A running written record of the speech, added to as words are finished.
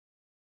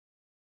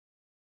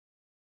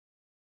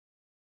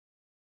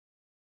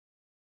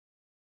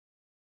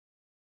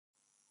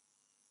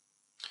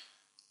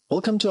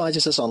Welcome to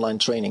IGSS Online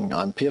Training.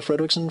 I'm Per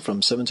Fredriksen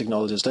from 7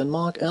 Technologies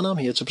Denmark, and I'm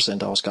here to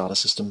present our SCADA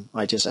System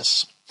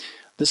IGSS.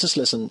 This is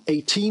Lesson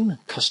 18,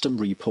 Custom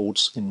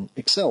Reports in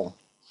Excel.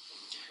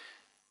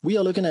 We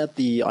are looking at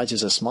the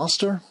IGSS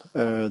Master,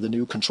 the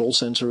new control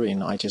center in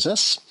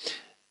IGSS,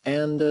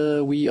 and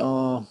we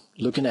are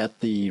looking at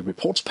the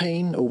Reports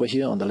pane over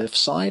here on the left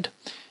side.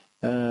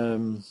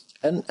 And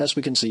as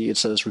we can see, it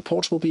says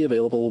reports will be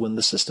available when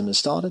the system is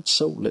started,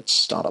 so let's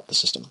start up the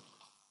system.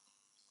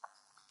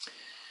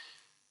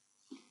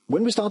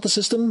 When we start the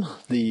system,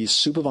 the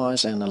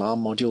supervise and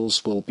alarm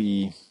modules will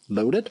be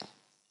loaded.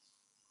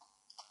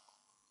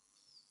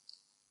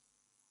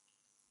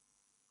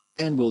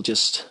 And we'll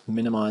just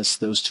minimize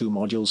those two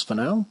modules for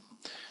now.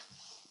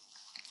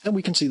 And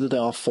we can see that there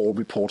are 4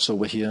 reports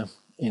over here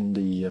in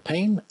the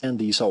pane, and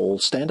these are all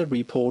standard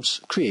reports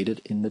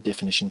created in the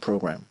definition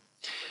program.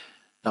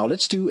 Now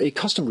let's do a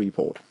custom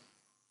report.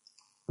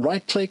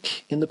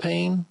 Right-click in the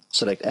pane,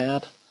 select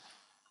Add.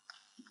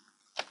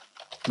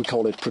 We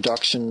call it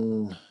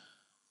Production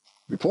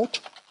Report.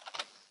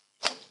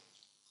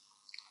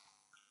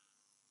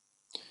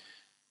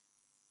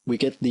 We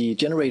get the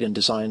Generate and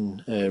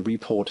Design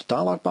Report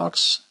dialog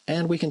box,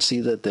 and we can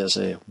see that there's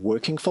a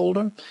working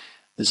folder.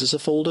 This is a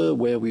folder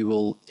where we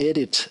will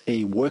edit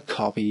a work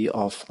copy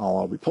of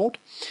our report.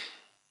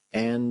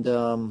 And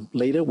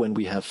later, when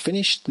we have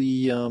finished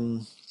the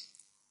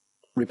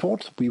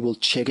report, we will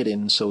check it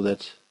in so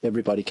that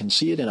everybody can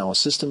see it in our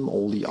system.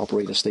 All the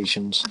operator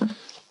stations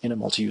in a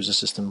multi-user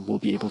system will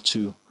be able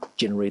to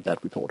generate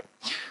that report.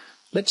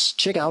 Let's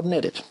check out and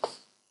edit.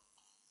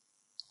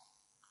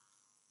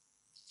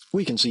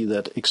 We can see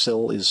that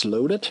Excel is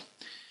loaded.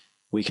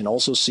 We can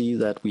also see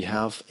that we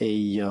have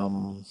a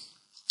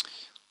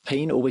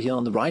pane over here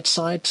on the right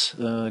side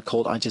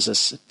called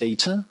IGSS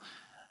Data.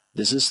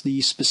 This is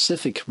the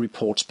specific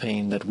reports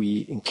pane that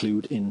we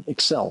include in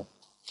Excel.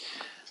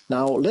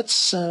 Now let's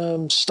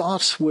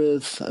start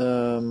with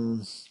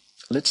the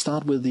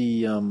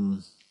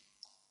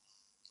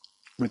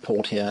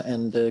report here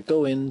and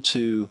go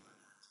into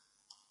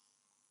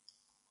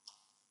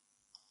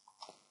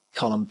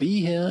column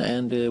B here,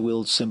 and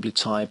we'll simply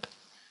type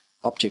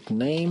object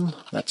name.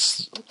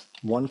 That's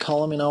one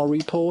column in our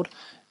report,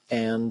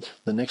 and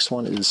the next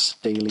one is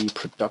daily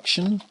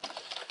production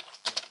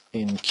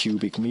in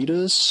cubic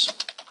meters,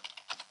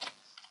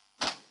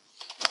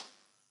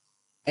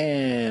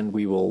 and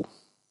we will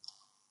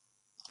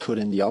put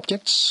in the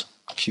objects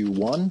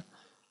Q1,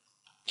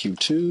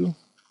 Q2,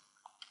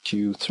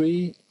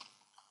 Q3,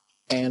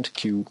 and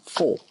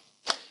Q4.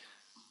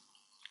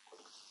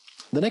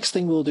 The next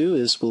thing we'll do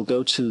is we'll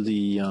go to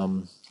the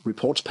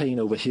reports pane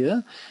over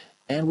here,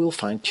 and we'll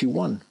find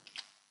Q1.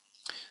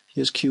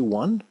 Here's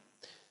Q1.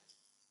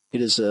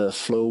 It is a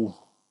flow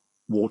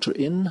water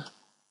in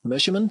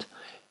measurement,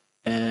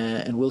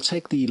 and we'll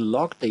take the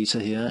log data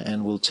here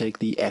and we'll take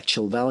the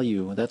actual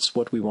value. That's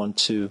what we want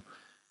to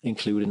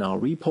include in our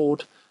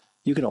report.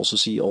 You can also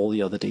see all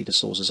the other data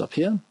sources up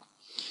here.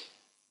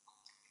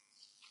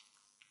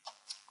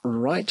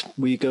 Right,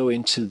 we go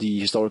into the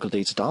historical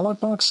data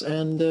dialog box,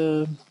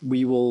 and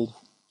we will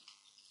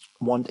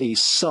want a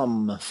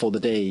sum for the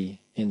day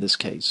in this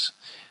case.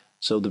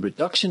 So the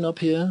reduction up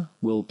here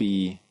will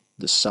be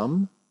the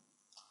sum,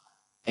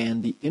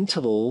 and the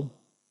interval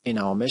in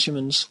our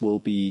measurements will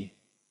be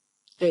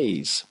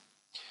days.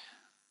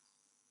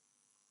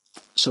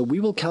 So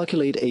we will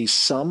calculate a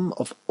sum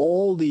of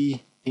all the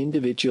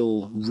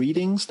individual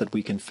readings that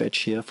we can fetch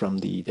here from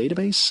the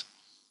database.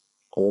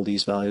 All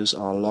these values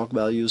are log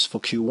values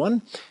for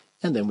Q1,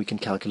 and then we can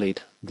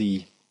calculate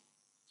the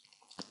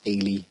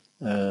daily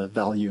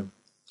value.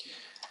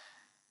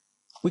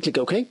 We click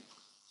OK,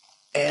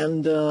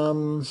 and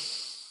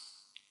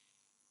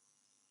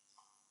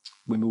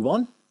we move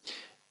on.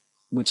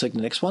 We take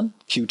the next one,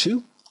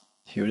 Q2.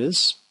 Here it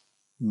is.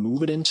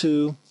 Move it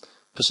into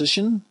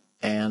position,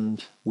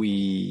 and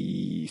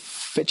we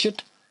fetch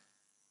it,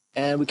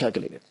 and we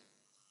calculate it.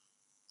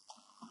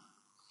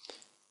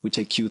 We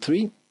take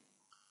Q3.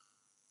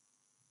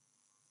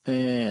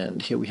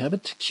 And here we have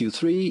it,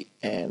 Q3,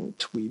 and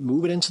we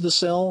move it into the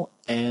cell,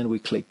 and we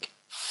click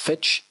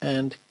Fetch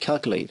and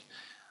Calculate.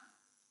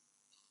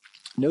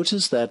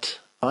 Notice that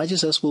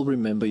IGSS will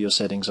remember your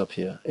settings up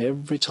here.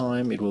 Every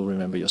time it will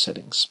remember your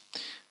settings.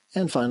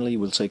 And finally,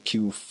 we'll take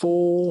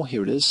Q4,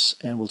 here it is,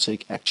 and we'll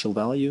take actual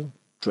value,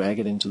 drag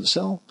it into the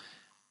cell,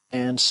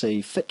 and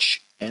say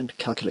Fetch and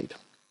Calculate.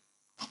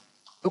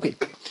 Okay.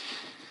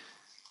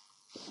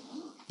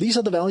 These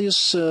are the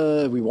values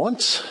we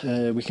want.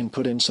 We can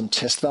put in some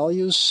test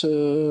values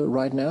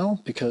right now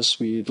because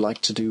we'd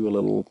like to do a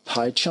little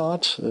pie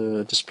chart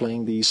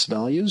displaying these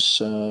values,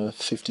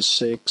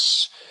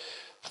 56,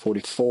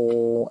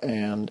 44,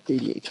 and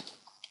 88.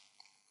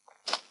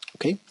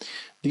 Okay,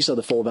 these are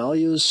the 4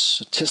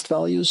 values, test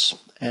values,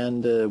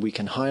 and we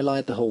can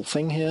highlight the whole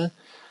thing here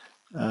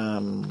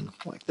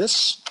like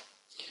this.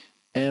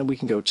 And we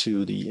can go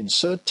to the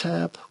Insert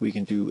tab. We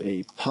can do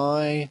a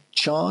pie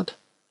chart.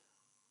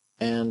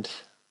 And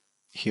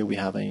here we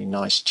have a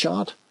nice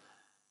chart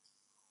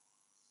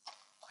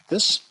like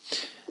this.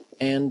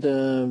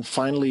 And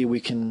finally,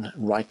 we can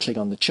right-click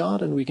on the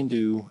chart and we can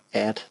do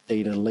Add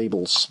Data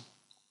Labels.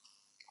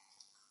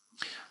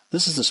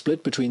 This is the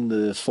split between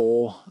the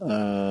 4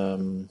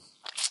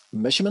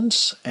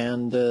 measurements,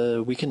 and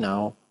we're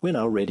now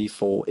ready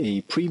for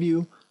a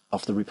preview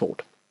of the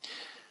report.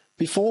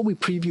 Before we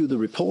preview the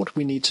report,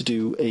 we need to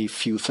do a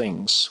few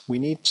things. We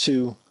need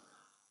to,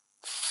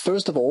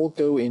 first of all,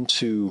 go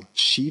into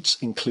sheets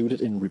included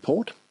in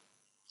report.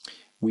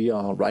 We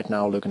are right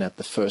now looking at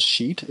the first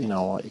sheet in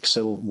our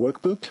Excel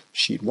workbook,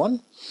 sheet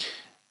 1,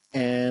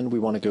 and we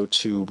want to go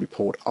to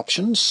report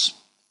options,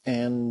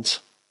 and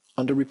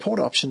under report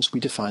options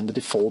we define the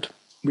default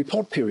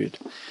report period.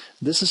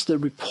 This is the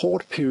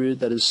report period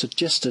that is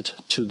suggested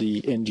to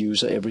the end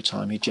user every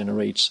time he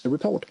generates a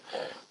report.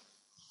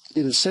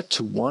 It is set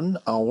to 1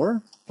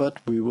 hour, but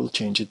we will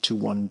change it to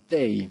 1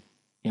 day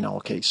in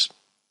our case.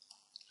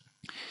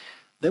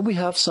 Then we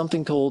have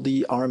something called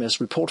the RMS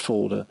report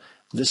folder.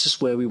 This is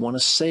where we want to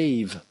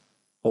save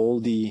all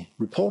the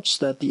reports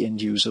that the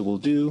end user will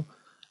do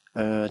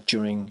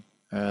during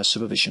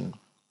supervision.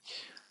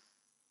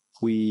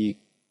 We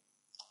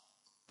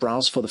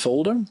browse for the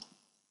folder.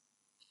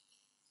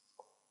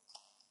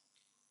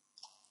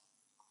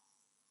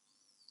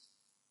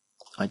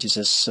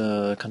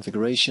 IGSS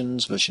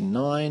configurations, version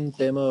 9,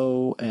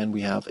 demo, and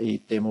we have a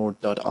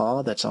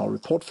demo.r, that's our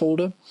report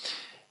folder.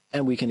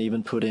 And we can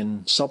even put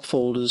in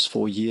subfolders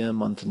for year,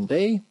 month, and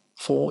day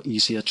for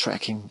easier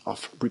tracking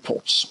of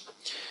reports.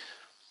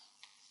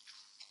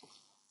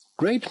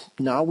 Great,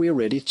 now we are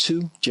ready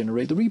to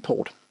generate the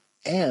report.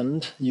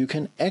 And you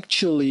can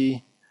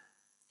actually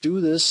do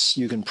this,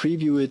 you can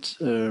preview it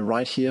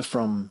right here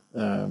from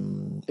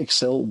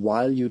Excel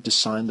while you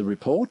design the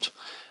report.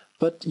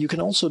 But you can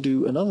also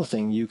do another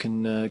thing. You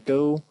can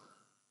go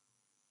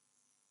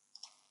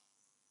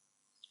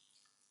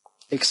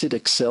exit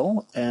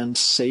Excel and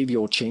save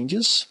your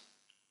changes.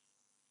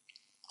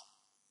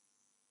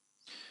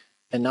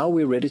 And now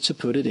we're ready to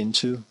put it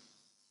into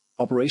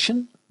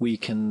operation. We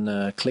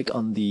can click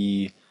on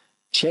the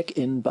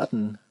check-in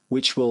button,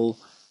 which will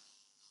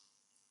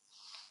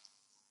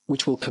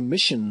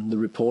commission the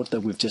report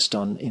that we've just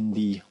done in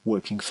the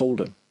working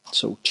folder.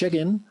 So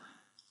check-in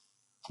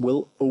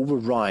will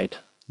override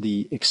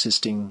the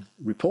existing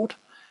report.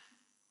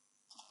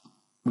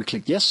 We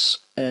click yes,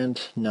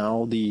 and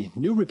now the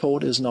new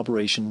report is in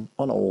operation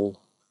on all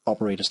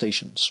operator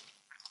stations.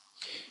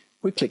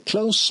 We click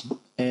close,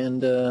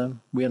 and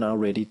we are now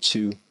ready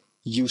to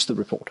use the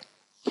report.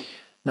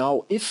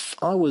 Now, if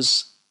I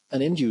was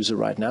an end user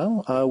right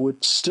now, I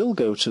would still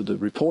go to the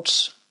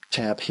reports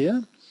tab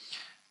here.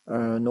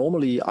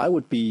 Normally, I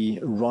would be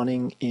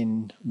running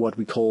in what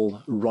we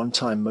call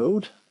runtime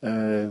mode,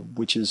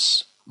 which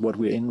is what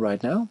we're in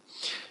right now.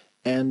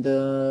 And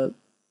the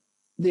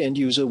end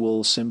user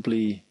will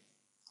simply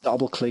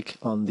double-click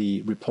on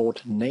the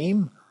report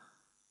name,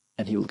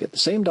 and he will get the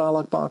same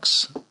dialog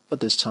box, but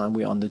this time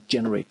we're on the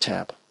Generate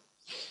tab.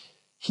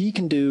 He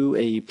can do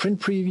a print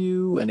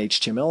preview, an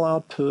HTML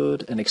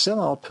output, an Excel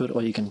output,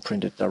 or he can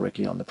print it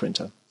directly on the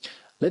printer.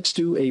 Let's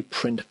do a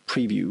print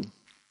preview.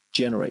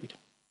 Generate.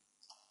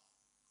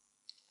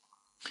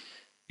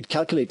 It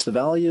calculates the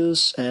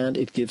values, and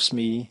it gives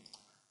me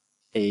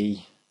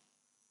a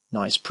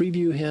nice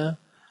preview here.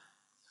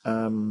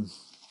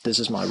 This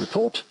is my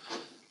report.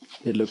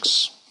 It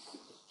looks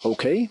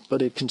okay,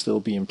 but it can still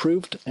be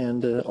improved,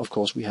 and of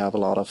course we have a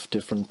lot of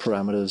different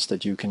parameters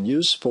that you can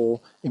use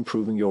for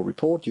improving your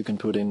report. You can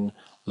put in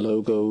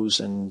logos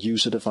and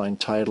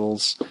user-defined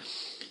titles,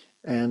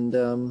 and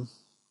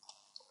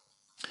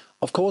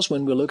of course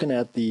when we're looking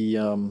at the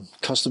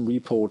custom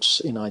reports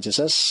in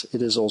IGSS,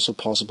 it is also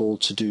possible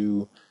to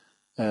do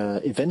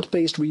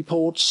event-based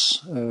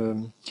reports,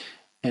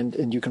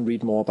 and you can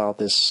read more about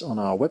this on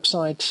our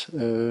website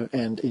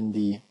and in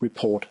the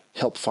report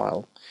help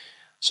file.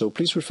 So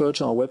please refer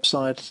to our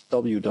website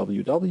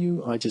www.igss.com,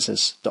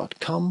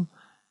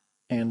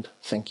 and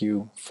thank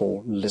you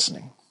for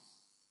listening.